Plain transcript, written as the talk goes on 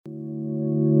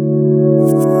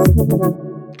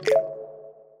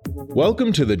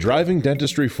Welcome to the Driving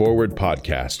Dentistry Forward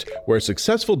podcast, where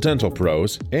successful dental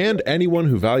pros and anyone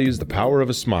who values the power of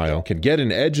a smile can get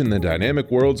an edge in the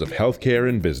dynamic worlds of healthcare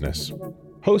and business.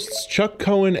 Hosts Chuck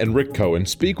Cohen and Rick Cohen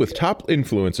speak with top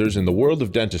influencers in the world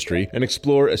of dentistry and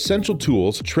explore essential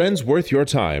tools, trends worth your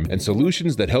time, and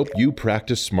solutions that help you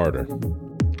practice smarter.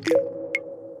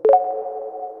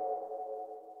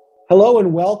 Hello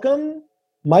and welcome.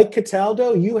 Mike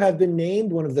Cataldo, you have been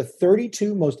named one of the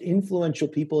 32 most influential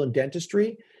people in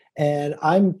dentistry. And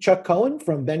I'm Chuck Cohen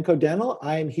from Benco Dental.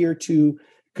 I am here to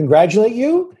congratulate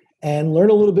you and learn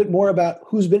a little bit more about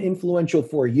who's been influential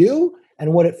for you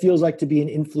and what it feels like to be an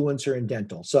influencer in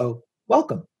dental. So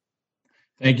welcome.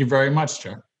 Thank you very much,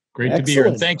 Chuck. Great Excellent. to be here.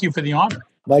 And thank you for the honor.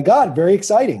 My God, very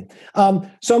exciting.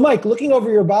 So Mike, looking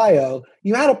over your bio,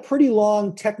 you had a pretty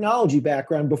long technology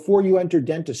background before you entered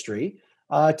dentistry.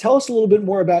 Tell us a little bit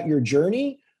more about your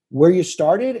journey, where you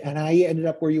started, and how you ended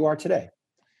up where you are today.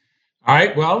 All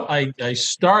right. Well, I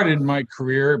started my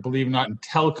career, believe it or not, in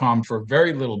telecom for a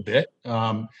very little bit.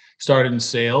 Started in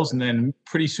sales, and then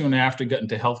pretty soon after got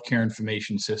into healthcare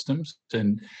information systems.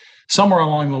 And somewhere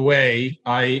along the way,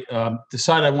 I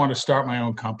decided I wanted to start my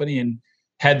own company and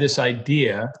had this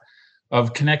idea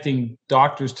of connecting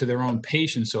doctors to their own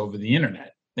patients over the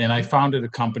internet. And I founded a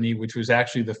company which was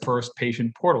actually the first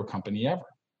patient portal company ever.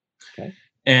 Okay.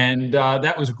 And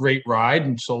that was a great ride,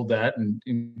 and sold that and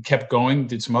kept going,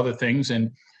 did some other things. And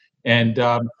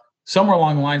somewhere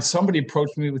along the line, somebody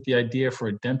approached me with the idea for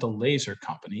a dental laser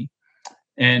company.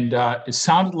 And it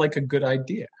sounded like a good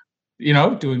idea,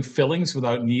 doing fillings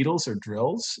without needles or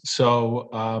drills. So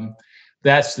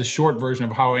that's the short version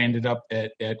of how I ended up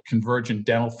at Convergent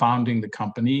Dental, founding the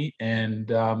company and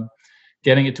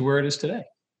getting it to where it is today.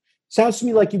 Sounds to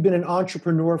me like you've been an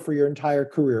entrepreneur for your entire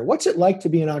career. What's it like to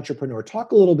be an entrepreneur?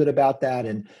 Talk a little bit about that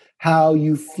and how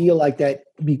you feel like that,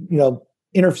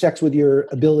 intersects with your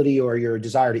ability or your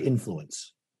desire to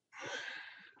influence.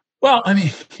 Well, I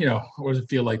mean, what does it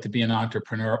feel like to be an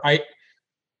entrepreneur? I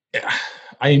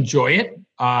enjoy it.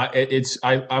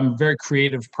 I'm a very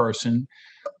creative person.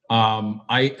 As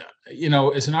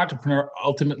an entrepreneur,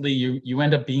 ultimately you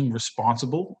end up being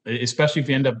responsible, especially if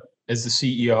you end up as the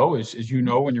CEO, as you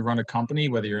know, when you run a company,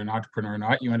 whether you're an entrepreneur or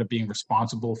not, you end up being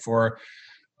responsible for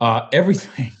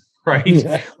everything, right?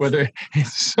 Yeah. Whether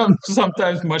it's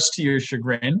sometimes much to your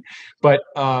chagrin, but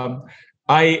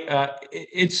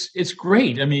it's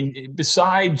great. I mean,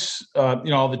 besides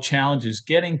all the challenges,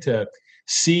 getting to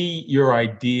see your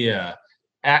idea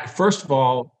first of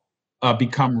all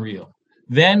become real,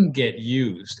 then get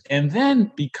used, and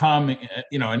then become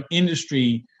an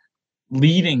industry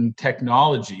leading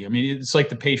technology. I mean, it's like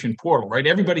the patient portal, right?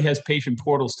 Everybody has patient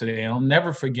portals today. And I'll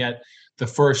never forget the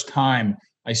first time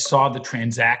I saw the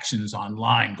transactions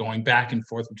online going back and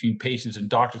forth between patients and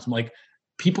doctors. I'm like,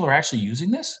 people are actually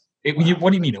using this? Wow.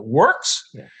 What do you mean? It works?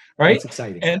 Yeah, right? That's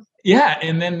exciting.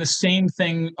 And then the same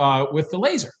thing with the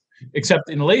laser, except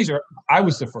in the laser, I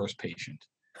was the first patient,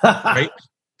 right?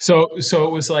 So it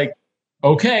was like,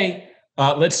 okay,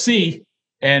 let's see.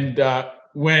 And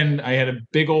when I had a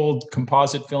big old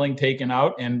composite filling taken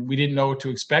out and we didn't know what to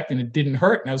expect and it didn't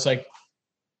hurt. And I was like,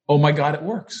 oh my God, it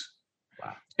works.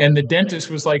 Wow. And the dentist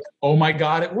was like, oh my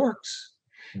God, it works.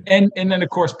 And then of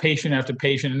course, patient after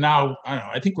patient. And now, I don't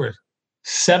know, I think we're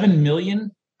 7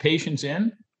 million patients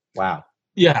in. Wow.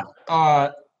 Yeah.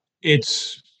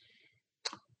 It's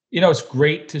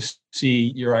great to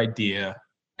see your idea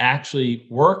actually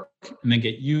work and then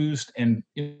get used and,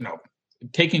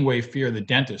 taking away fear of the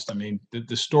dentist. I mean,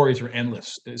 the stories are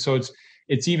endless. So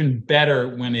it's even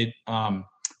better when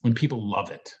people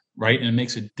love it, right? And it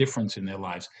makes a difference in their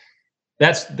lives.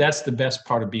 That's the best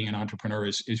part of being an entrepreneur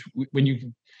is when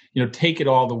you take it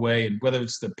all the way, and whether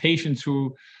it's the patients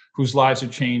whose lives are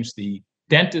changed, the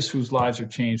dentists whose lives are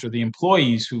changed, or the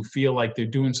employees who feel like they're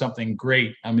doing something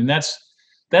great. I mean, that's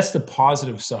the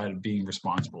positive side of being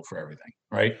responsible for everything,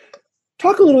 right?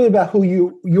 Talk a little bit about who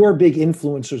your big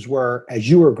influencers were as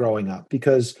you were growing up,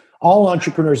 because all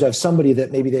entrepreneurs have somebody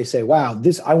that maybe they say, wow,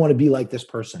 I want to be like this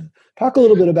person. Talk a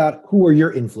little bit about who are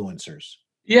your influencers.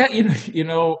 Yeah,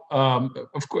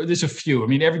 of course, there's a few. I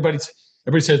mean, everybody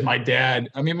says my dad.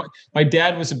 I mean, my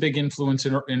dad was a big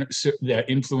influencer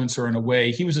in a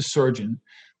way. He was a surgeon,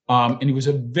 and he was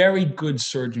a very good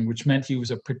surgeon, which meant he was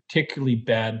a particularly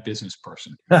bad business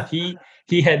person.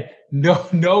 He had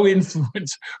no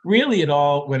influence really at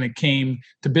all when it came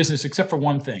to business, except for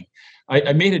one thing.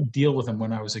 I made a deal with him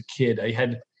when I was a kid. I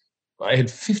had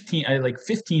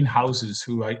 15 houses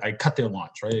who I cut their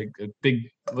lawns, right? A big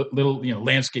little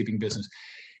landscaping business.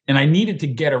 And I needed to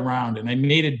get around, and I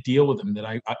made a deal with him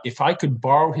that if I could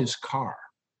borrow his car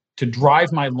to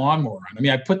drive my lawnmower on. I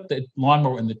mean, I put the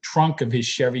lawnmower in the trunk of his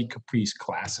Chevy Caprice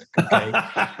Classic. Okay,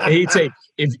 and he'd say,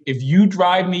 if you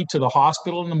drive me to the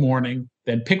hospital in the morning,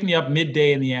 then pick me up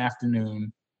midday in the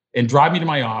afternoon, and drive me to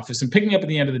my office, and pick me up at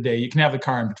the end of the day, you can have the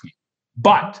car in between.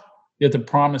 But you have to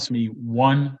promise me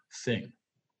one thing.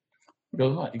 He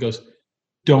goes, what? He goes,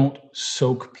 don't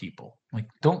soak people. I'm like,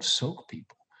 don't soak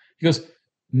people. He goes,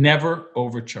 never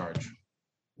overcharge.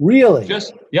 Really?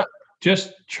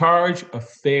 Just charge a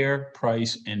fair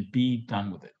price and be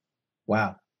done with it.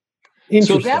 Wow.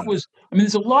 So that was, I mean,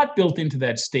 there's a lot built into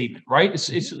that statement, right?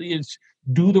 It's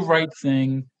do the right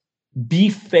thing, be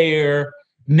fair,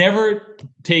 never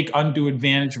take undue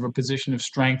advantage of a position of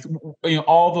strength. You know,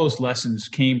 all those lessons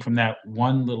came from that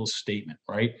one little statement,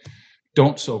 right?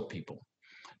 Don't soak people.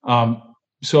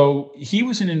 So he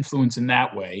was an influence in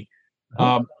that way.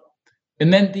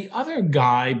 And then the other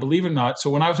guy, believe it or not, so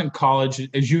when I was in college,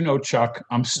 as you know, Chuck,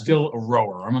 I'm still a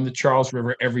rower. I'm on the Charles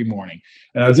River every morning.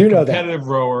 And I was a competitive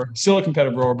rower, still a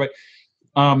competitive rower. But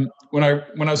when I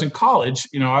was in college,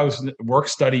 you know, I was in a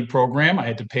work-study program. I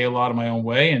had to pay a lot of my own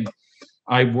way. And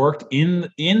I worked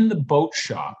in the boat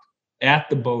shop at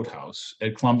the boathouse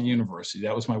at Columbia University.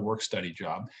 That was my work-study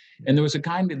job. And there was a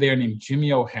guy there named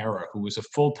Jimmy O'Hara, who was a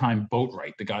full-time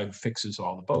boatwright, the guy who fixes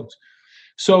all the boats.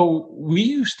 So we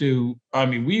used to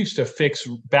fix,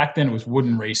 back then it was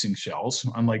wooden racing shells,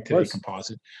 unlike today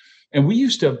composite. And we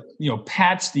used to, you know,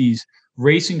 patch these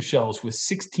racing shells with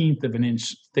 1/16 of an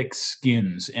inch thick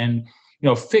skins and, you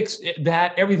know, fix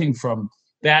that, everything from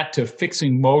that to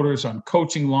fixing motors on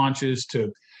coaching launches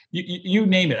to you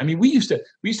name it. I mean, we used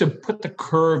to put the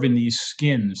curve in these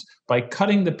skins by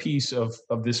cutting the piece of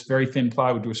this very thin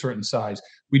plywood to a certain size.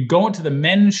 We'd go into the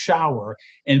men's shower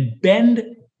and bend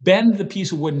the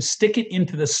piece of wood and stick it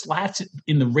into the slats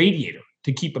in the radiator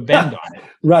to keep a bend on it.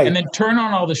 Right. And then turn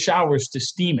on all the showers to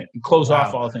steam it and close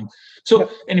off all the things.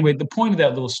 So anyway, the point of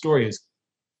that little story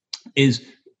is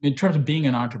in terms of being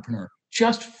an entrepreneur,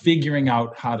 just figuring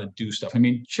out how to do stuff. I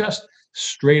mean, just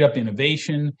straight up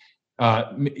innovation.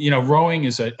 You know, rowing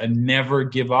is a never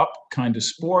give up kind of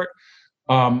sport.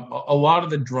 A lot of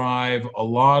the drive, a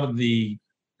lot of the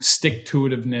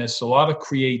stick-to-itiveness, a lot of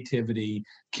creativity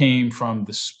came from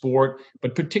the sport,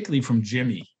 but particularly from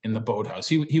Jimmy in the boathouse.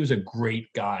 He was a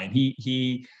great guy, and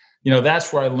he you know,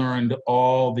 that's where I learned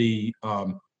all the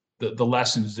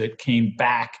lessons that came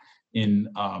back in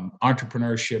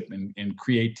entrepreneurship and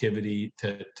creativity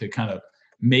to kind of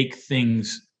make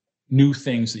new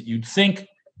things that you'd think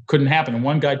couldn't happen. And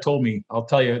one guy told me, I'll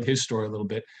tell you his story a little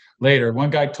bit later. One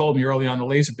guy told me early on in the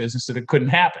laser business that it couldn't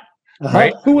happen.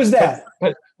 Right? Who was that?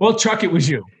 Well, Chuck, it was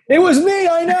you. It was me.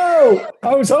 I know.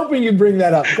 I was hoping you'd bring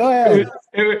that up. Go ahead.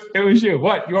 It was you.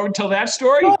 What? You want me to tell that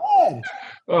story? Go ahead.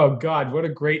 Oh God, what a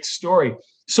great story.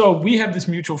 So we have this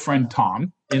mutual friend,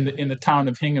 Tom, in the town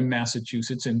of Hingham,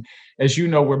 Massachusetts. And as you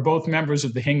know, we're both members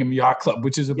of the Hingham Yacht Club,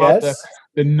 which is about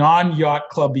the non-yacht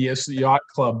clubbiest yacht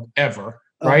club ever.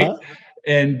 Right.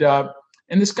 And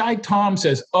this guy, Tom,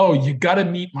 says, oh, you got to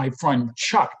meet my friend,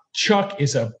 Chuck. Chuck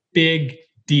is a big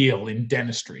deal in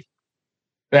dentistry.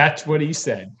 That's what he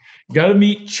said. You got to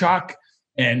meet Chuck.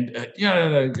 And, you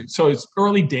know, so it's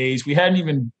early days. I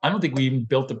don't think we even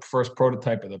built the first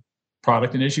prototype of the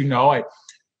product. And as you know,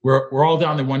 we're all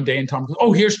down there one day and Tom goes,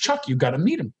 oh, here's Chuck. You got to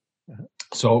meet him.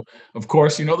 So, of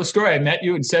course, you know the story. I met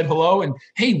you and said hello and,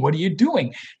 hey, what are you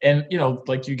doing? And, you know,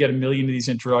 like you get a million of these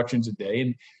introductions a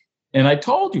day. And I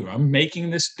told you, I'm making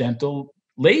this dental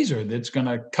laser that's going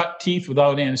to cut teeth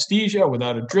without anesthesia,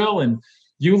 without a drill. And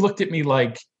you looked at me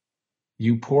like,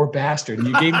 you poor bastard. And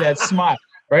you gave that smile,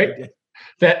 right?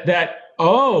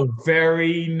 Oh,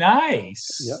 very nice.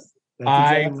 Yep,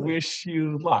 I wish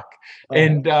you luck.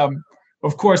 And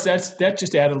of course, that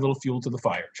just added a little fuel to the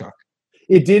fire, Chuck.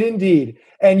 It did indeed.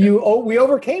 And we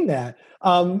overcame that.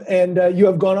 And you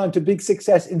have gone on to big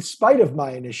success in spite of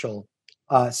my initial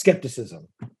skepticism.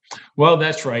 Well,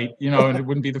 that's right. You know, and it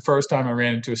wouldn't be the first time I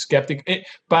ran into a skeptic,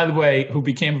 by the way, who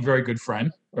became a very good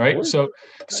friend. Right. So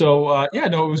yeah,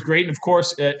 no, it was great. And of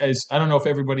course, as I don't know if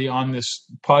everybody on this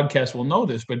podcast will know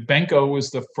this, but Benco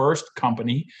was the first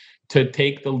company to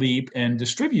take the leap and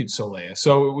distribute Solea.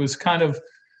 So it was kind of,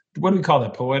 what do we call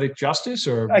that? Poetic justice,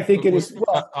 or I think it is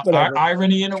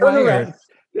irony in a way.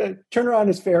 Turnaround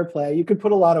is fair play. You could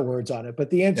put a lot of words on it, but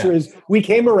the answer is we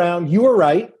came around. You were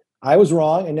right. I was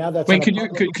wrong, and now that's. Wait, could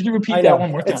you repeat that one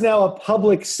more time? It's now a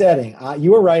public setting.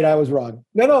 You were right. I was wrong.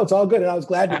 No, it's all good, and I was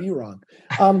glad to be wrong.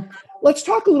 Let's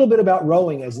talk a little bit about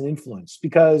rowing as an influence,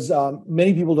 because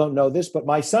many people don't know this, but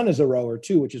my son is a rower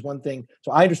too, which is one thing.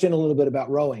 So I understand a little bit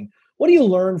about rowing. What do you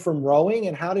learn from rowing,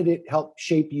 and how did it help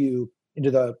shape you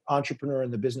into the entrepreneur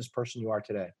and the business person you are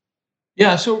today?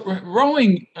 Yeah, so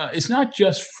rowing, it's not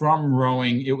just from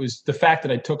rowing. It was the fact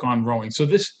that I took on rowing. So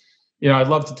this, I'd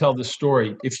love to tell this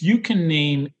story. If you can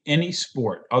name any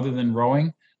sport other than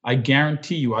rowing, I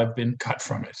guarantee you I've been cut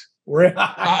from it.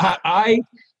 I,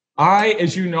 I,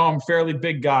 as you know, I'm a fairly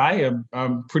big guy.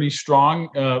 I'm pretty strong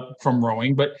from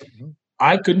rowing, but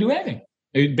I couldn't do anything.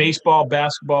 Baseball,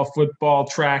 basketball, football,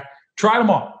 track, tried them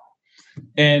all.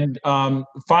 And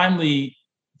finally,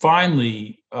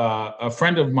 a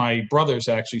friend of my brother's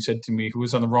actually said to me, who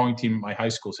was on the rowing team at my high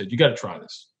school, said, "You got to try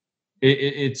this.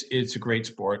 It's a great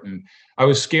sport." And I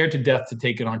was scared to death to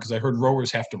take it on because I heard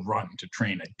rowers have to run to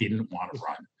train. I didn't want to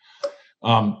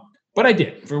run. But I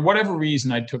did. For whatever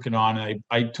reason, I took it on. And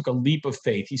I took a leap of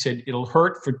faith. He said, "It'll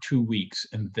hurt for 2 weeks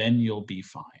and then you'll be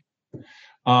fine."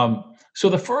 So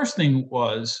the first thing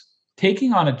was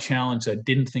taking on a challenge I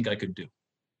didn't think I could do,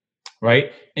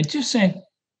 right? And just saying,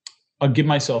 I'll give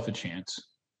myself a chance.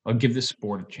 I'll give this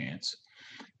sport a chance.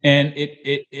 And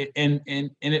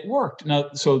it worked.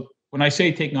 Now, so when I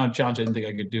say taking on a challenge I didn't think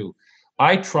I could do,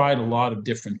 I tried a lot of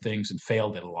different things and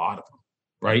failed at a lot of them,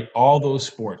 right? All those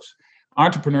sports.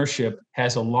 Entrepreneurship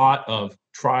has a lot of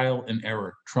trial and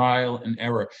error.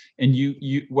 And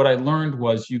what I learned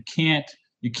was you can't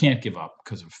give up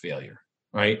because of failure,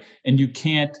 right? And you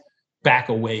can't back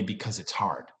away because it's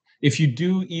hard. If you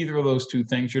do either of those two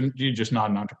things, you're just not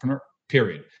an entrepreneur,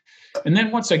 period. And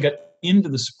then once I got into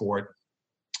the sport,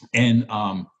 and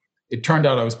it turned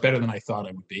out I was better than I thought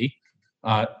I would be.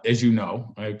 As you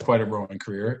know, I had quite a rowing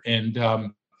career, and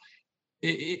that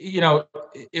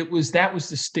was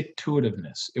the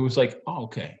stick-to-itiveness. It was like, oh,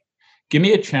 okay, give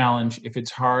me a challenge. If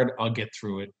it's hard, I'll get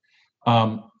through it.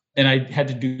 And I had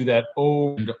to do that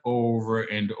over and over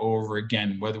and over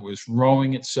again, whether it was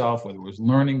rowing itself, whether it was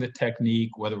learning the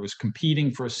technique, whether it was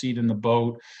competing for a seat in the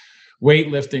boat,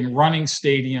 weightlifting, running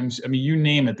stadiums. I mean, you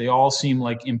name it. They all seem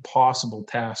like impossible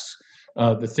tasks.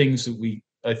 The things that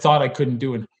I thought I couldn't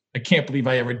do, and I can't believe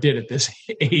I ever did at this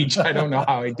age. I don't know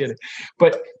how I did it,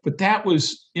 but that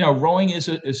was, rowing is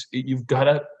you've got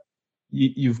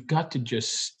to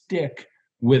just stick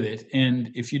with it,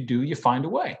 and if you do, you find a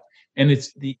way. And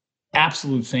it's the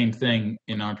absolute same thing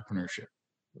in entrepreneurship.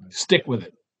 Stick with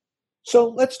it. So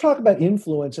let's talk about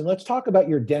influence, and let's talk about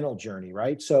your dental journey,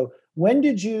 right? So when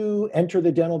did you enter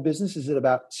the dental business? Is it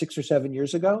about 6 or 7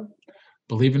 years ago?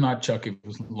 Believe it or not, Chuck, it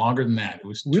was longer than that. It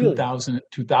was Really?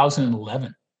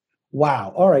 2011.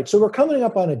 Wow. All right. So we're coming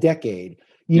up on a decade.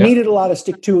 You needed a lot of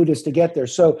stick-to-itiveness to get there.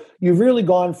 So you've really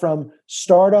gone from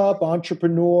startup,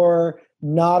 entrepreneur,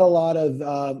 not a lot of,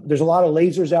 there's a lot of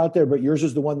lasers out there, but yours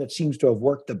is the one that seems to have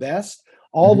worked the best,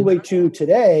 all the way to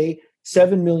today,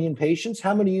 7 million patients.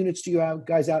 How many units do you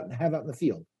guys have out in the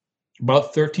field?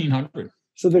 About 1,300.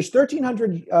 So there's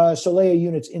 1,300 Solea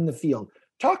units in the field.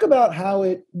 Talk about how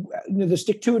the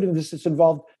stick-to-itiveness that's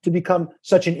involved to become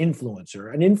such an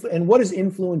influencer. And what does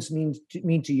influence mean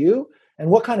to you? And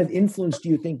what kind of influence do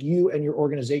you think you and your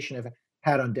organization have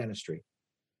had on dentistry?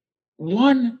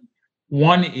 One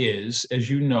is, as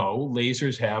you know,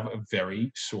 lasers have a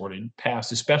very sordid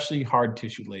past, especially hard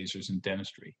tissue lasers in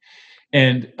dentistry.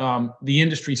 And the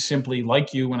industry simply,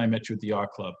 like you when I met you at the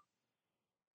yacht club,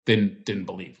 didn't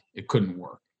believe it couldn't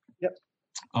work. Yep.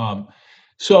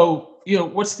 So,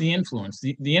 what's the influence?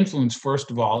 The influence, first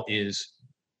of all, is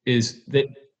that,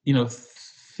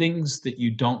 things that you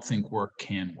don't think work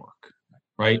can work,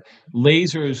 right?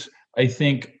 Lasers, I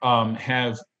think,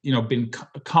 have, been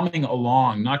coming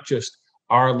along, not just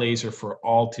our laser for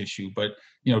all tissue, but,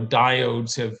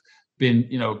 diodes have been,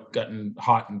 gotten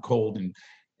hot and cold,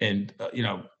 and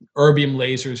erbium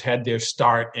lasers had their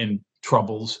start and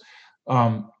troubles.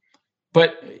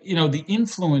 But the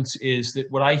influence is that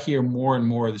what I hear more and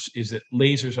more is that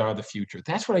lasers are the future.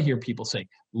 That's what I hear people say.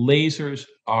 Lasers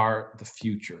are the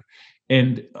future,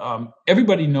 and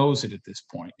everybody knows it at this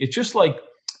point. It's just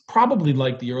probably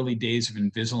like the early days of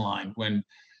Invisalign, when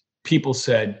people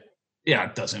said, "Yeah,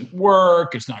 it doesn't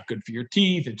work. It's not good for your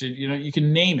teeth." You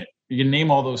can name it. You can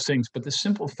name all those things, but the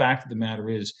simple fact of the matter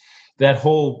is that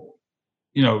whole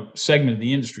segment of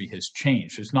the industry has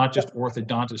changed. It's not just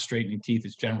orthodontists straightening teeth;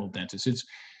 it's general dentists.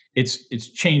 It's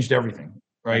changed everything,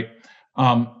 right?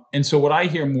 And so what I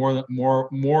hear more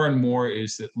and more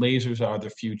is that lasers are the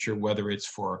future, whether it's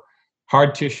for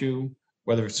hard tissue,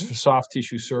 whether it's for soft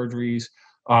tissue surgeries.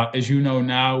 As you know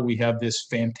now, we have this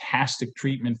fantastic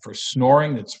treatment for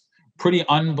snoring that's pretty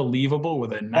unbelievable,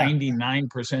 with a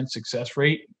 99% success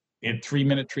rate in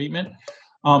 3-minute treatment.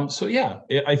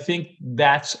 I think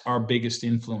that's our biggest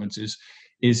influence is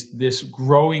this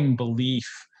growing belief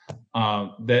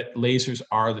that lasers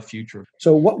are the future.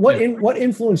 So what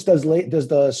influence does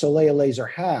the Solea laser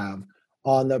have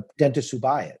on the dentists who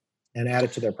buy it? and add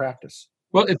it to their practice?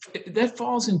 Well, that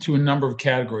falls into a number of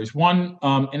categories. One,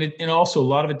 and also a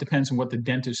lot of it depends on what the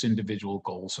dentist's individual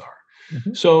goals are.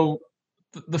 Mhm. So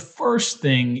the first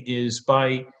thing is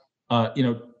by you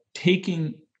know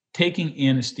taking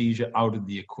anesthesia out of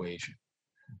the equation,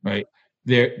 right?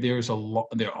 There are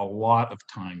a lot of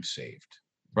time saved,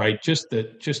 right? Just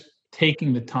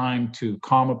taking the time to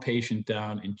calm a patient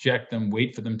down, inject them,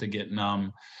 wait for them to get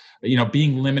numb,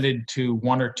 being limited to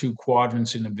one or two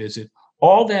quadrants in a visit,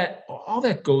 all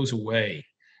that goes away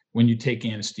when you take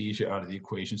anesthesia out of the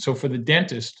equation. So for the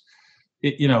dentist,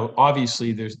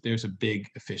 obviously there's a big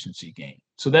efficiency gain.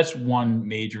 So that's one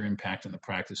major impact on the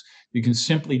practice. You can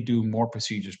simply do more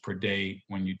procedures per day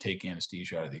when you take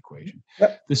anesthesia out of the equation.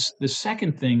 Yep. The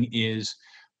second thing is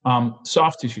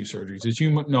soft tissue surgeries. As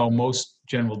you know, most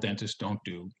general dentists don't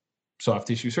do soft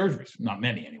tissue surgeries, not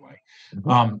many anyway.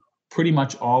 Mhm. Pretty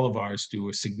much all of ours do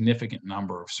a significant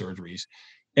number of surgeries,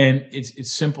 and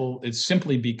it's simple. It's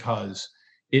simply because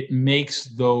it makes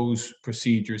those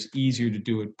procedures easier to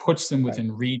do. It puts them Right.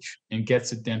 within reach and gets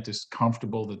the dentist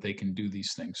comfortable that they can do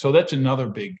these things. So that's another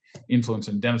big influence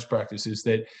in dentist practice, is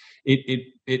that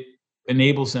it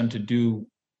enables them to do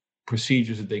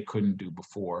procedures that they couldn't do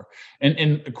before.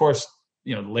 And of course,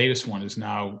 the latest one is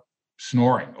now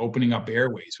snoring, opening up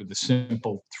airways with a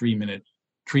simple 3-minute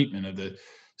treatment of the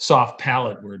soft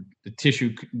palate, where the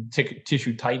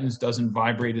tissue tightens, doesn't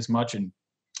vibrate as much, and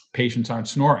patients aren't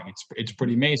snoring. It's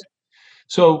pretty amazing.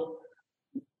 So,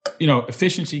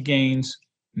 efficiency gains,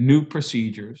 new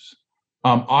procedures.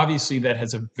 Obviously, that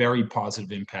has a very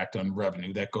positive impact on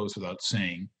revenue. That goes without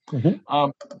saying.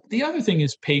 Mhm. The other thing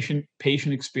is patient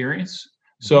experience.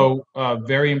 Mhm. So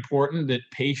very important that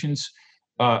patients,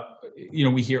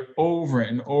 we hear over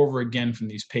and over again from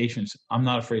these patients, I'm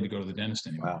not afraid to go to the dentist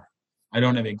anymore. Wow. I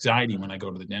don't have anxiety when I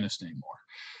go to the dentist anymore.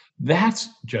 That's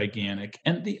gigantic.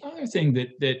 And the other thing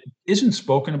that isn't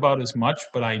spoken about as much,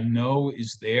 but I know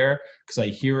is there because I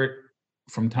hear it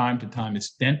from time to time,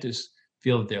 is dentists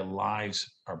feel that their lives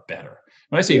are better.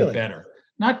 When I say Really? better,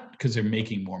 not because they're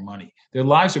making more money. Their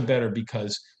lives are better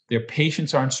because their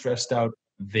patients aren't stressed out.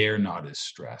 They're not as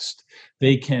stressed.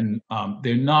 They're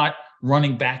not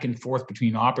running back and forth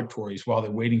between operatories while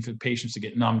they're waiting for the patients to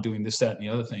get numb, doing this, that, and the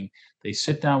other thing. They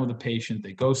sit down with the patient,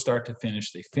 they go start to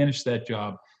finish, they finish that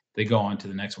job, they go on to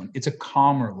the next one. It's a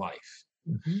calmer life.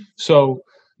 Mhm. So,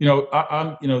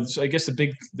 so I guess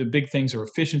the big things are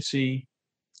efficiency,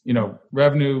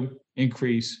 revenue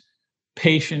increase,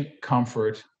 patient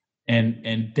comfort,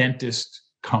 and dentist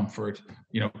comfort,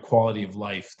 quality of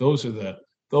life. Those are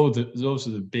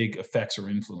the big effects or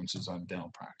influences on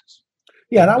dental practice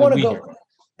Yeah, and I that want to we hear go about.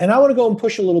 and I want to go and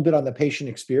push a little bit on the patient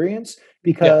experience, Yeah,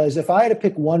 because if I had to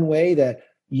pick one way that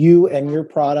you and your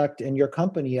product and your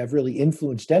company have really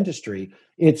influenced dentistry,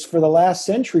 it's for the last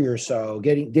century or so,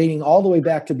 dating all the way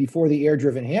back to before the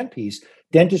air-driven handpiece.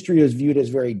 Dentistry was viewed as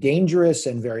very dangerous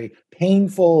and very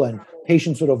painful, and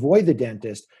patients would avoid the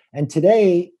dentist. And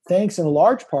today, thanks in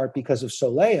large part because of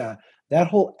Solea, that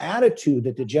whole attitude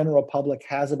that the general public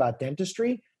has about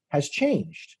dentistry has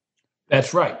changed.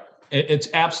 that's right. It's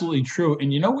absolutely true.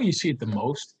 And where you see it the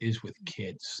most is with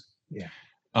kids. Yeah.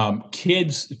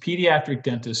 Kids, the pediatric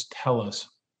dentists tell us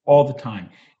all the time,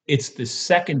 it's the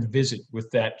second visit with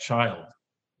that child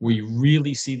where you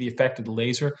really see the effect of the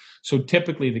laser. So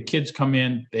typically the kids come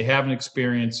in, they have an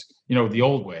experience, the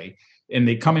old way, and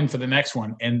they come in for the next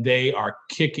one and they are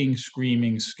kicking,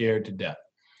 screaming, scared to death.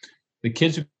 The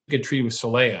kids who get treated with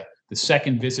Solea, the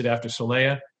second visit after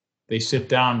Solea, they sit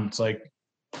down and it's like,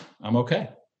 I'm okay.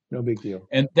 No big deal.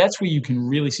 And that's where you can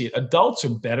really see it. Adults are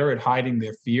better at hiding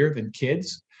their fear than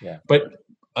kids, Yeah. but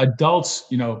adults,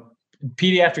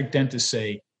 pediatric dentists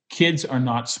say kids are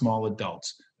not small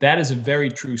adults. That is a very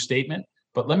true statement.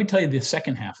 But let me tell you the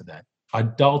second half of that.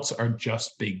 Adults are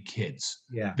just big kids.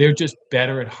 Yeah. They're just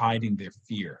better at hiding their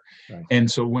fear. Right. And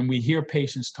so when we hear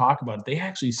patients talk about it, they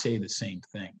actually say the same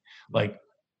thing. Like,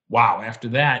 wow, after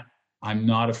that, I'm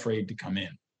not afraid to come in.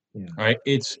 Yeah. All right.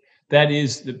 That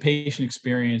is, the patient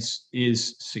experience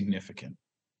is significant.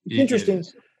 It's It interesting.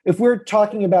 is. If we're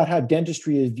talking about how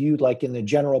dentistry is viewed, like in the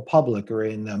general public or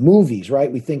in the movies, right?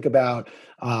 We think about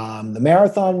the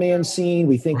Marathon Man scene.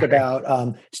 We think Right.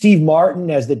 about Steve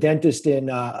Martin as the dentist in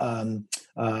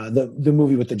the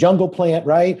movie with the jungle plant,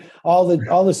 right? All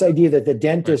this idea that the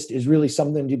dentist is really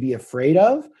something to be afraid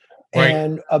of. Right.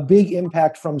 And a big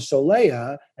impact from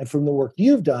Solea and from the work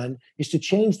you've done is to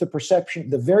change the perception,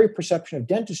 the very perception of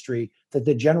dentistry that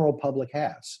the general public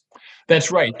has.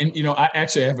 That's right. And, I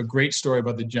have a great story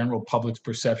about the general public's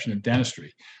perception of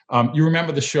dentistry. You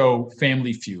remember the show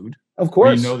Family Feud? Of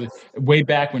Where course. that way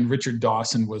back when Richard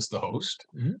Dawson was the host,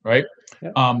 Mhm. right?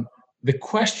 Yep. the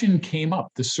question came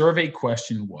up. The survey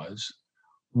question was,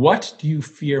 what do you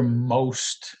fear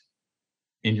most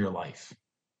in your life?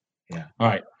 Yeah. All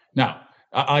right. Now,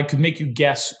 I could make you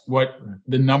guess what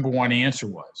the number one answer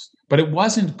was, but it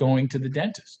wasn't going to the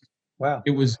dentist. Wow.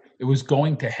 It was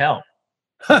going to hell.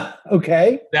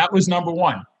 Okay. That was number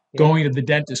one. Yeah. Going to the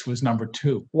dentist was number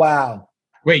two. Wow.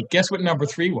 Wait, guess what number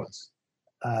three was?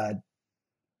 I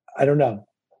don't know.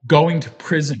 Going to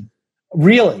prison.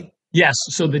 Really? Yes.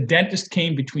 So the dentist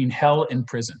came between hell and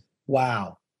prison.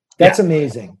 Wow. That's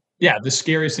amazing. Yeah, the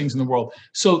scariest things in the world.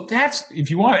 So that's, if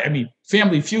you want, I mean,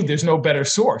 Family Feud, there's no better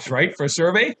source, right? For a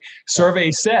survey. Survey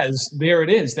says, there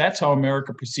it is. That's how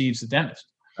America perceives the dentist.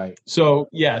 Right. So,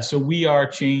 yeah, so we are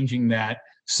changing that.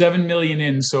 7 million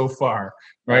in so far,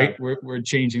 right? Wow. We're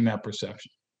changing that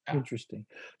perception. Yeah. Interesting.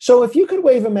 So if you could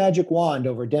wave a magic wand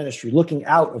over dentistry, looking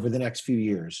out over the next few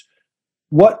years,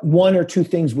 what one or two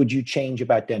things would you change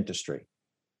about dentistry?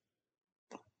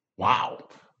 Wow.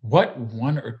 What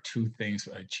one or two things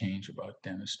would I change about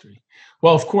dentistry?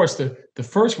 Well, of course, the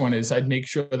first one is I'd make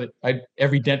sure that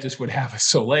every dentist would have a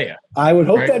Solea. I would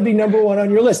hope right? that'd be number one on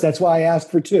your list. That's why I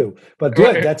asked for two. But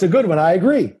good. Right. That's a good one. I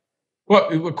agree.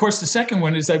 Well, of course, the second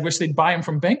one is I wish they'd buy them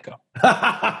from Benco.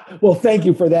 Well, thank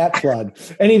you for that plug.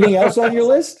 Anything else on your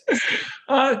list?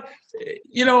 I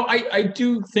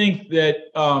do think that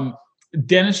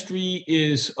dentistry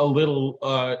is a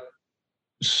little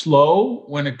slow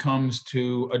when it comes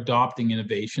to adopting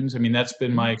innovations. I mean, that's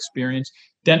been my experience.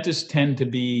 Dentists tend to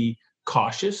be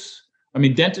cautious. I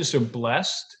mean, dentists are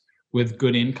blessed with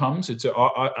good incomes.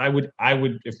 I would,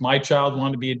 if my child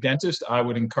wanted to be a dentist, I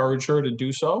would encourage her to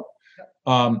do so.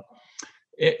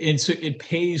 It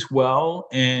pays well,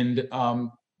 and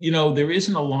there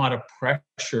isn't a lot of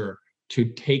pressure to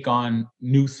take on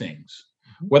new things,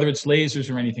 whether it's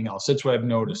lasers or anything else. That's what I've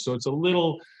noticed. So it's a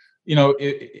little,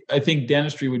 I think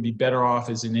dentistry would be better off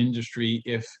as an industry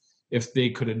if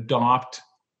they could adopt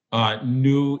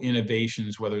new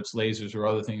innovations, whether it's lasers or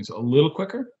other things, a little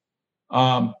quicker.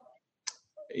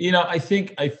 I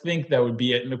think that would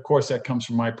be it. And of course, that comes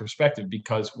from my perspective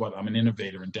because I'm an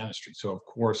innovator in dentistry. So of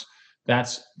course,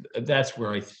 that's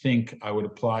where I think I would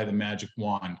apply the magic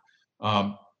wand.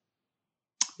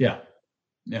 Yeah.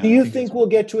 Do you think we'll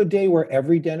get to a day where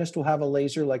every dentist will have a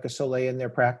laser like a Solea in their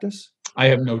practice? I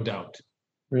have no doubt.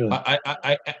 Really?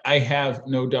 I have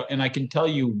no doubt. And I can tell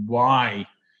you why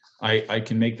I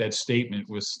can make that statement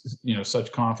with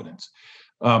such confidence.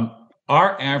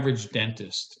 Our average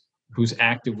dentist who's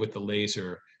active with the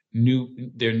laser,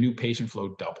 their new patient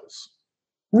flow doubles.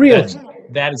 Really?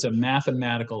 That is a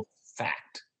mathematical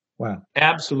fact. Wow.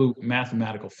 Absolute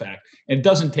mathematical fact. And it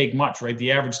doesn't take much, right?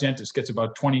 The average dentist gets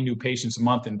about 20 new patients a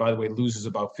month, and by the way, loses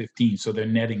about 15. So they're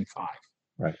netting 5.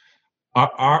 Right.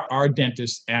 Our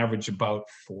dentists average about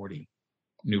 40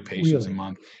 new patients a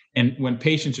month. And when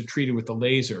patients are treated with the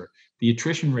laser, the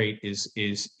attrition rate is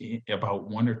about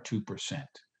 1 or 2%.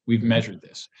 We've measured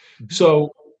this.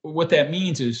 So what that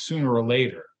means is sooner or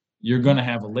later, you're going to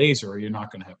have a laser or you're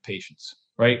not going to have patients,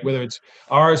 right? Whether it's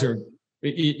ours or,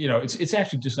 it's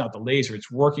actually just not the laser.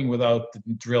 It's working without the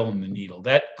drill and the needle.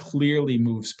 That clearly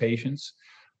moves patients.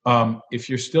 If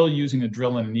you're still using a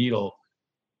drill and a needle,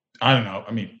 I don't know.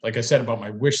 I mean, like I said about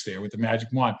my wish there with the magic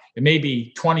wand, it may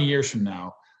be 20 years from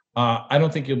now. I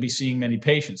don't think you'll be seeing many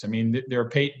patients. I mean, there are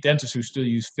dentists who still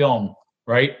use film,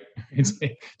 right?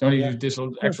 Don't even use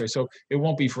digital X-ray. So it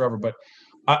won't be forever. But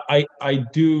I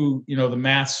do, the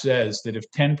math says that if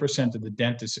 10% of the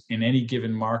dentists in any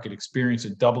given market experience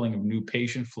a doubling of new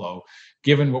patient flow,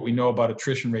 given what we know about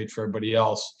attrition rate for everybody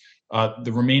else,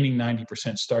 the remaining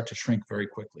 90% start to shrink very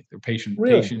quickly. Their patient,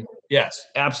 yes,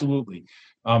 absolutely.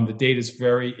 The data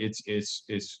is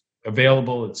it's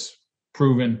available, it's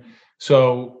proven.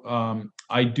 So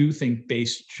I do think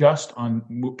based just on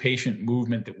patient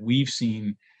movement that we've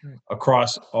seen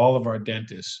across all of our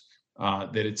dentists,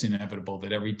 that it's inevitable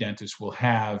that every dentist will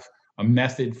have a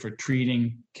method for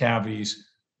treating cavities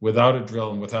without a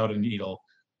drill and without a needle.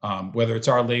 Whether it's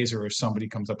our laser or somebody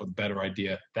comes up with a better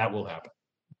idea, that will happen.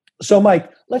 So,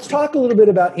 Mike, let's talk a little bit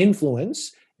about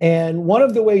influence. And one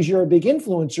of the ways you're a big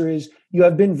influencer is you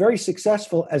have been very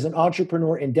successful as an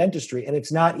entrepreneur in dentistry, and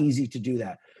it's not easy to do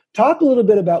that. Talk a little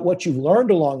bit about what you've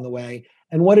learned along the way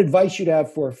and what advice you'd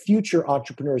have for future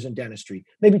entrepreneurs in dentistry.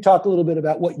 Maybe talk a little bit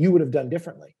about what you would have done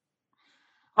differently.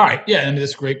 All right. Yeah, and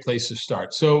that's a great place to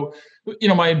start. So,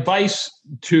 my advice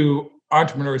to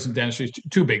entrepreneurs in dentistry is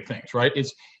two big things, right?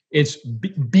 It's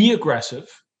be aggressive.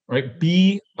 Right?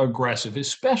 Be aggressive,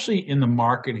 especially in the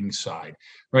marketing side,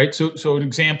 right? So an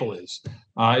example is,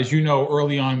 as you know,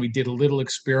 early on, we did a little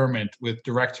experiment with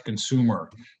direct to consumer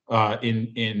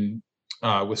in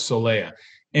with Solea,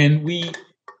 and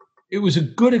it was a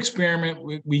good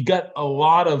experiment. We got a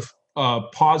lot of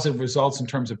positive results in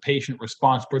terms of patient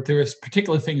response, but there is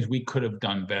particular things we could have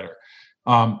done better.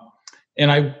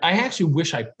 And I actually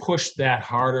wish I pushed that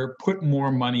harder, put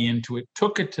more money into it,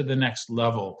 took it to the next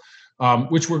level,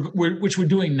 which we're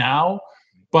doing now.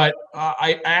 But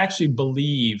I actually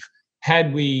believe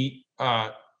had we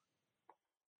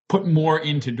put more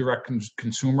into direct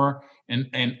consumer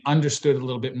and understood a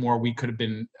little bit more, we could have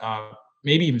been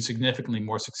maybe even significantly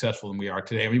more successful than we are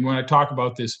today. I mean, when I talk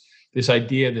about this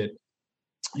idea that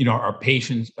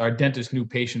our dentist new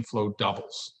patient flow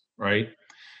doubles, right?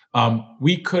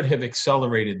 We could have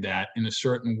accelerated that in a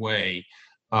certain way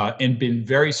and been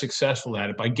very successful at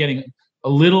it by getting a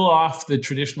little off the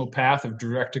traditional path of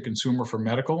direct to consumer for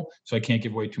medical. So I can't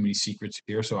give away too many secrets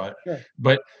here. Sure.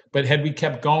 But had we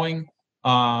kept going,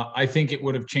 I think it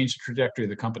would have changed the trajectory of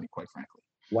the company, quite frankly.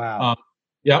 Wow.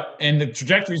 Yep. And the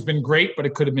trajectory's been great, but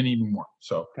it could have been even more.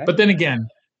 So, But then again,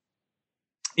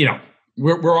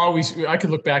 we're always, I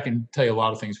could look back and tell you a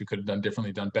lot of things we could have done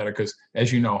differently, done better, because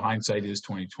as you know, hindsight is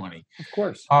 2020. Of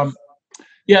course.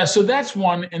 Yeah. So that's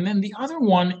one. And then the other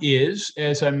one is,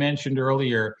 as I mentioned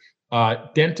earlier,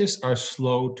 dentists are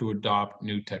slow to adopt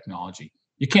new technology.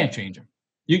 You can't change them.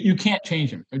 You can't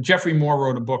change them. Jeffrey Moore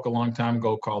wrote a book a long time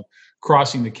ago called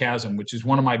Crossing the Chasm, which is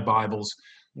one of my Bibles.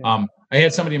 Yeah. I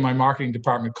had somebody in my marketing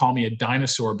department call me a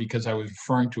dinosaur because I was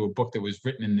referring to a book that was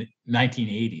written in the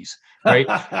 1980s, right?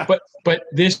 but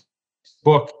this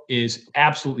book is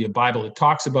absolutely a Bible. It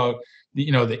talks about the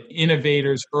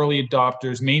innovators, early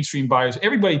adopters, mainstream buyers.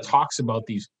 Everybody talks about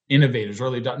these innovators,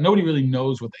 early adopters. Nobody really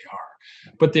knows what they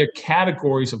are, but they're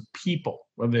categories of people,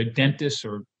 whether they're dentists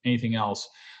or anything else.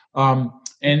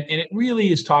 And it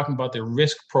really is talking about their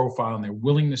risk profile and their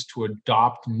willingness to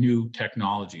adopt new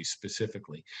technologies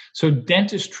specifically. So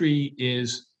dentistry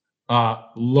is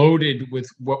loaded with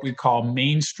what we call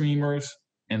mainstreamers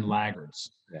and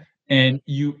laggards. Yeah. And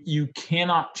you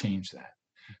cannot change that.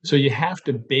 So you have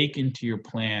to bake into your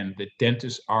plan that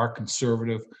dentists are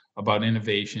conservative about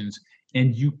innovations,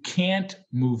 and you can't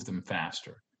move them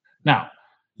faster. Now,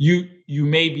 you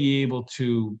may be able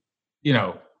to,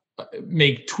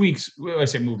 make tweaks. I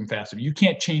say move them faster. You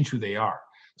can't change who they are.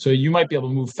 So you might be able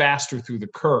to move faster through the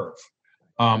curve,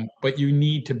 but you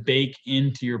need to bake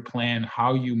into your plan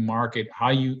how you market, how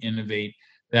you innovate,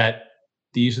 that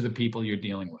these are the people you're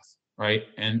dealing with, right?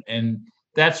 And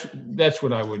that's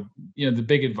what I would, the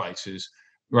big advice is,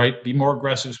 right? Be more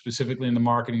aggressive, specifically in the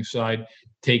marketing side.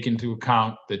 Take into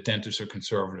account that dentists are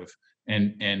conservative,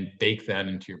 and bake that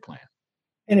into your plan.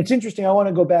 And it's interesting. I want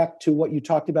to go back to what you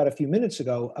talked about a few minutes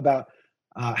ago about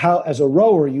how, as a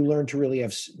rower, you learn to really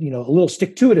have, a little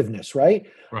stick-to-itiveness, right?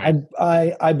 Right.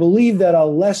 I believe that a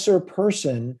lesser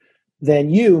person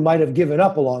than you might have given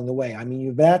up along the way. I mean,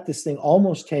 you've been at this thing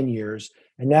almost 10 years,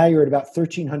 and now you're at about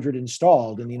 1,300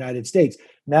 installed in the United States.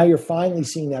 Now you're finally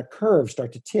seeing that curve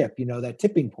start to tip, that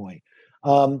tipping point.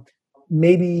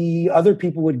 Maybe other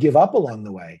people would give up along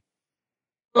the way.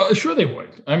 Sure they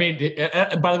would. I mean,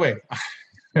 by the way,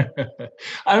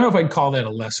 I don't know if I'd call that a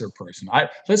lesser person.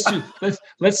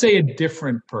 Let's say a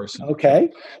different person. Okay.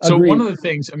 So Agreed. One of the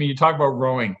things, I mean, you talk about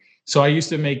rowing. So I used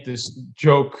to make this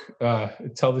joke,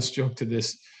 tell this joke to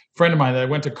this friend of mine that I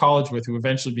went to college with, who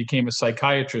eventually became a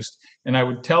psychiatrist. And I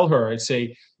would tell her, I'd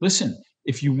say, listen,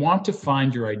 if you want to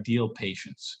find your ideal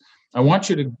patients, I want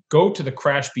you to go to the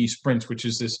Crash Bee Sprints, which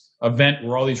is this event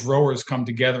where all these rowers come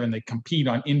together and they compete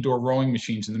on indoor rowing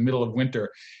machines in the middle of winter.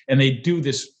 And they do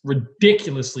this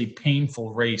ridiculously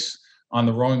painful race on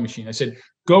the rowing machine. I said,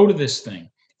 go to this thing,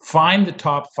 find the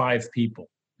top 5 people.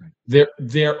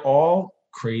 They're all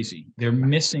crazy. They're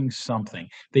missing something.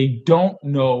 They don't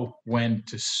know when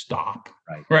to stop.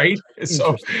 Right.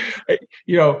 So,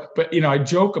 but I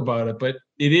joke about it, but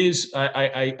it is,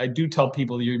 I do tell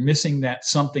people you're missing that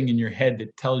something in your head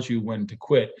that tells you when to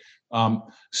quit.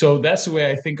 So that's the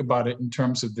way I think about it in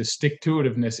terms of the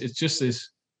stick-to-itiveness. It's just this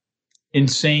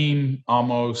insane,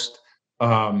 almost,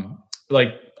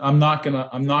 like I'm not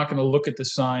gonna look at the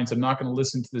signs. I'm not gonna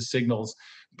listen to the signals.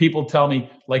 People tell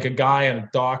me, like a guy on a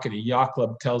dock at a yacht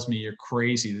club tells me, you're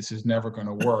crazy. This is never going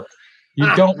to work. You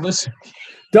don't listen.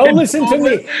 Don't listen to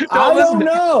me. I don't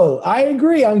know. I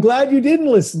agree. I'm glad you didn't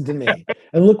listen to me.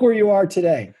 And look where you are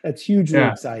today. That's hugely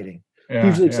exciting.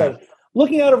 Hugely exciting.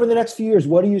 Looking out over the next few years,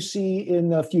 what do you see in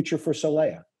the future for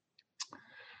Solea?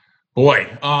 Boy,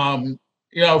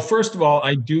 first of all,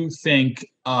 I do think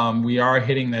we are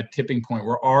hitting that tipping point.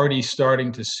 We're already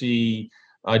starting to see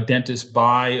dentists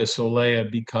buy a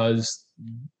Solea because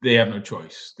they have no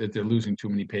choice, that they're losing too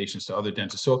many patients to other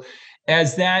dentists. So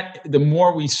the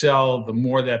more we sell, the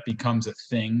more that becomes a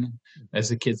thing. As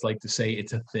the kids like to say,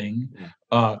 it's a thing.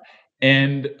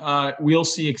 And we'll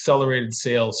see accelerated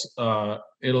sales.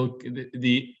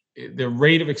 The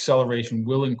rate of acceleration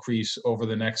will increase over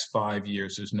the next 5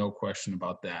 years. There's no question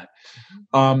about that.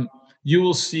 You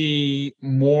will see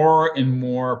more and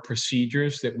more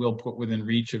procedures that we'll put within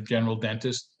reach of general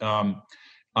dentists.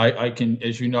 I can,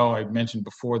 as you know, I mentioned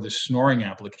before, the snoring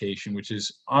application, which is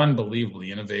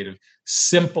unbelievably innovative,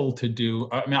 simple to do.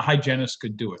 I mean, a hygienist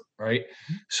could do it, right?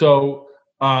 So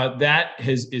that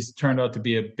is turned out to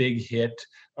be a big hit.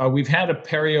 We've had a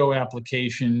perio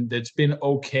application that's been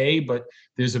okay, but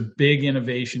there's a big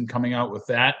innovation coming out with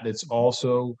that. That's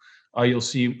also, you'll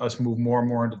see us move more and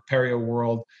more into the perio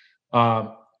world.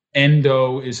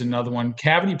 Endo is another one.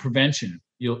 Cavity prevention.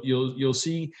 You'll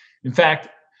see, in fact,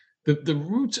 the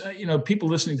roots, people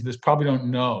listening to this probably don't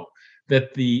know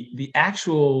that the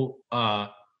actual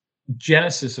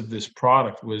genesis of this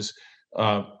product was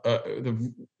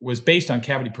based on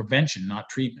cavity prevention, not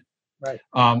treatment. Right.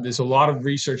 There's a lot of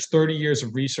research, 30 years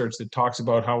of research, that talks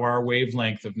about how our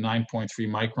wavelength of 9.3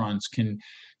 microns can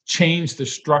change the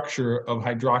structure of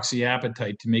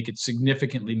hydroxyapatite to make it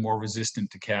significantly more resistant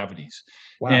to cavities.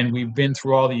 Wow. And we've been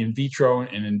through all the in vitro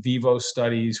and in vivo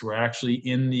studies. We're actually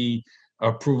in the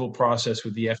approval process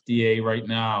with the FDA right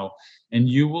now, and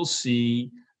you will see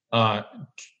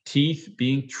teeth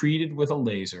being treated with a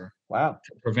laser. Wow.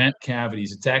 To prevent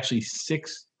cavities. It's actually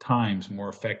 6 times more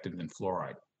effective than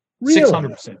fluoride. Really?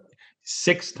 600%.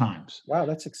 6 times. Wow,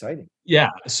 that's exciting. Yeah.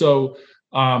 So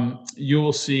you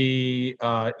will see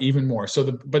even more.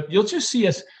 But you'll just see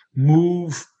us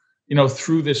move,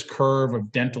 through this curve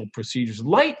of dental procedures.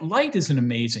 Light is an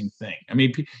amazing thing. I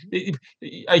mean,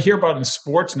 I hear about in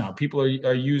sports now. People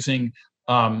are using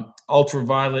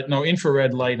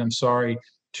infrared light.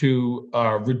 To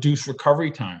reduce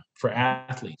recovery time for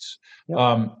athletes.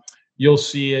 Yep. You'll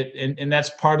see it, and that's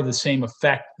part of the same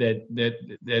effect that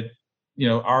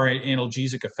our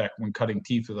analgesic effect when cutting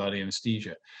teeth without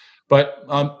anesthesia. But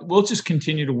we'll just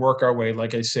continue to work our way,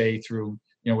 like I say, through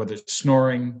whether it's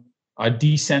snoring,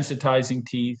 desensitizing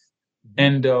teeth,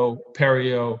 endo,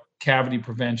 perio, cavity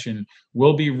prevention.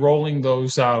 We'll be rolling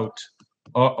those out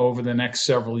over the next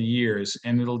several years,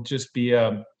 and it'll just be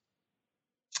a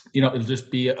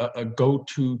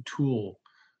go-to tool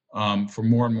for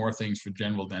more and more things for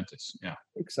general dentists. Yeah.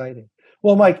 Exciting.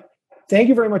 Well, Mike, thank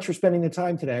you very much for spending the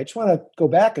time today. I just want to go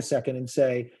back a second and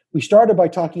say, we started by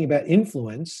talking about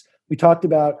influence. We talked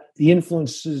about the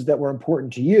influences that were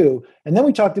important to you. And then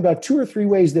we talked about 2 or 3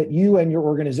 ways that you and your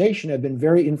organization have been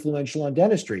very influential on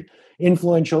dentistry.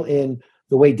 Influential in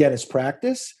the way dentists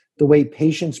practice, the way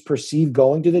patients perceive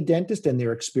going to the dentist and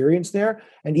their experience there,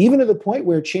 and even to the point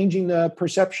where changing the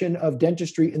perception of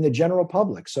dentistry in the general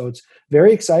public. So it's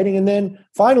very exciting. And then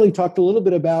finally talked a little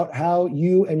bit about how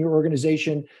you and your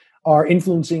organization are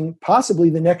influencing possibly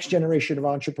the next generation of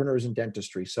entrepreneurs in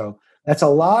dentistry. So that's a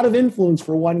lot of influence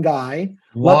for one guy.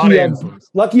 Lucky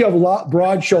you have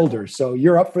broad shoulders. So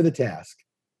you're up for the task.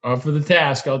 Up for the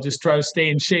task. I'll just try to stay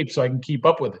in shape so I can keep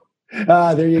up with it.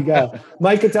 There you go.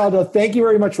 Mike Cataldo, thank you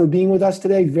very much for being with us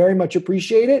today. Very much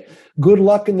appreciate it. Good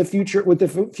luck in the future with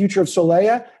the future of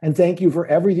Solea, and thank you for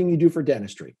everything you do for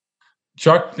dentistry.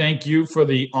 Chuck, thank you for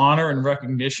the honor and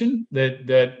recognition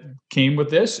that came with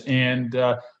this, and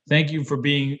thank you for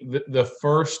being the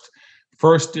first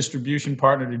distribution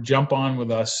partner to jump on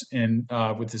with us and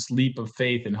with this leap of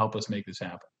faith and help us make this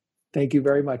happen. Thank you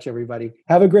very much, everybody.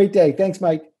 Have a great day. Thanks,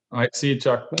 Mike. All right. See you,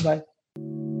 Chuck. Bye-bye.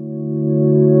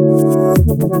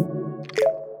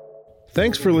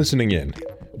 Thanks for listening in.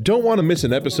 Don't want to miss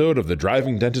an episode of the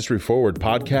Driving Dentistry Forward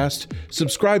podcast?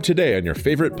 Subscribe today on your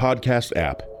favorite podcast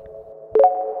app.